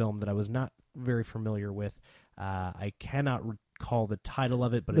Belgian film that I was not very familiar with. I cannot recall the title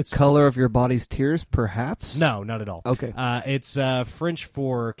of it, but The it's Color of Your Body's Tears, perhaps? No, not at all. Okay. It's French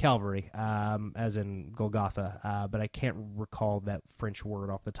for Calvary, as in Golgotha, but I can't recall that French word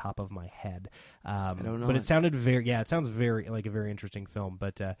off the top of my head. I don't know But it. it sounded it sounds very like a very interesting film.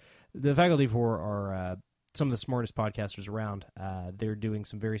 But the Faculty of Horror are some of the smartest podcasters around. They're doing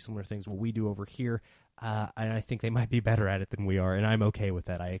some very similar things what we do over here, and I think they might be better at it than we are, and I'm okay with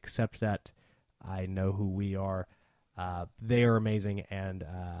that. I accept that. I know who we are. They are amazing, and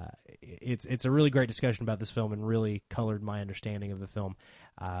it's a really great discussion about this film and really colored my understanding of the film.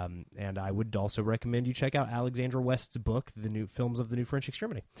 And I would also recommend you check out Alexandra West's book, The New Films of the New French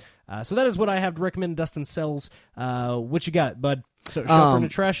Extremity. So that is what I have to recommend. Dustin Sells, what you got, bud? So, Shelf and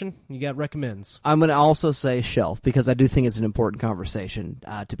Trashin', you got recommends. I'm going to also say shelf, because I do think it's an important conversation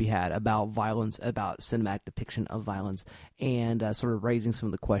to be had about violence, about cinematic depiction of violence, and sort of raising some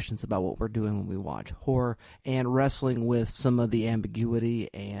of the questions about what we're doing when we watch horror, and wrestling with some of the ambiguity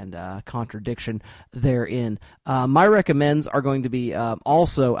and contradiction therein. My recommends are going to be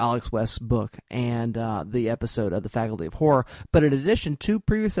also Alex West's book and the episode of the Faculty of Horror, but in addition to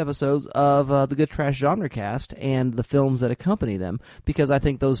previous episodes of the Good Trash Genre Cast and the films that accompany them, because I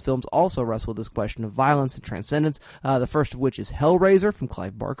think those films also wrestle with this question of violence and transcendence, the first of which is Hellraiser from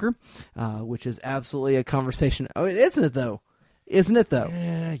Clive Barker, which is absolutely a conversation. Oh, isn't it, though? Isn't it, though?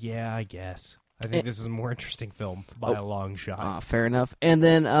 Yeah, I guess. I think this is a more interesting film by a long shot. Fair enough. And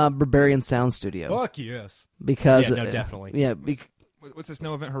then Barbarian Sound Studio. Fuck yes. Because, Yeah, no, definitely. Yeah, What's this,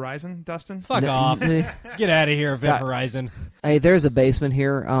 No Event Horizon, Dustin? Fuck off. Get out of here, Event God. Horizon. Hey, there's a basement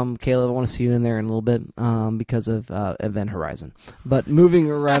here, Caleb. I want to see you in there in a little bit because of Event Horizon. But moving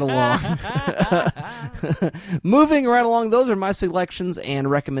right along, those are my selections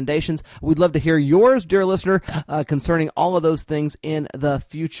and recommendations. We'd love to hear yours, dear listener, concerning all of those things in the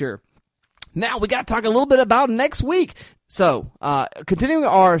future. Now, we got to talk a little bit about next week. So, continuing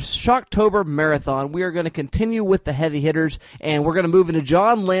our Shocktober marathon, we are going to continue with the heavy hitters, and we're going to move into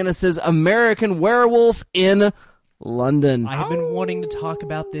John Landis's American Werewolf in London. I have been wanting to talk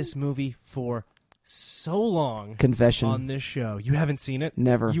about this movie for so long. Confession. On this show. You haven't seen it?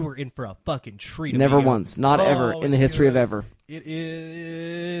 Never. You were in for a fucking treat. Never amigo. once. Not ever in the it's history of good. ever. It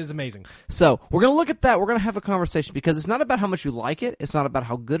is amazing. So, we're going to look at that. We're going to have a conversation because it's not about how much you like it. It's not about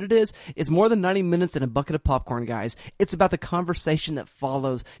how good it is. It's more than 90 minutes and a bucket of popcorn, guys. It's about the conversation that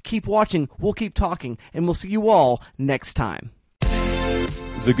follows. Keep watching. We'll keep talking. And we'll see you all next time.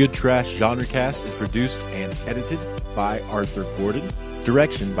 The Good Trash Genre Cast is produced and edited by Arthur Gordon.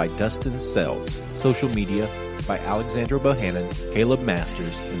 Direction by Dustin Sells. Social media by Alexandra Bohannon, Caleb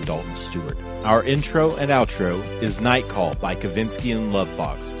Masters, and Dalton Stewart. Our intro and outro is Night Call by Kavinsky and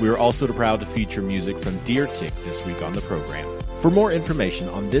Lovefox. We are also proud to feature music from Deer Tick this week on the program. For more information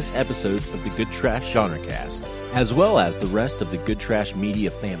on this episode of the Good Trash Genre Cast, as well as the rest of the Good Trash Media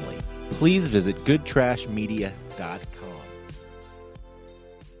family, please visit goodtrashmedia.com.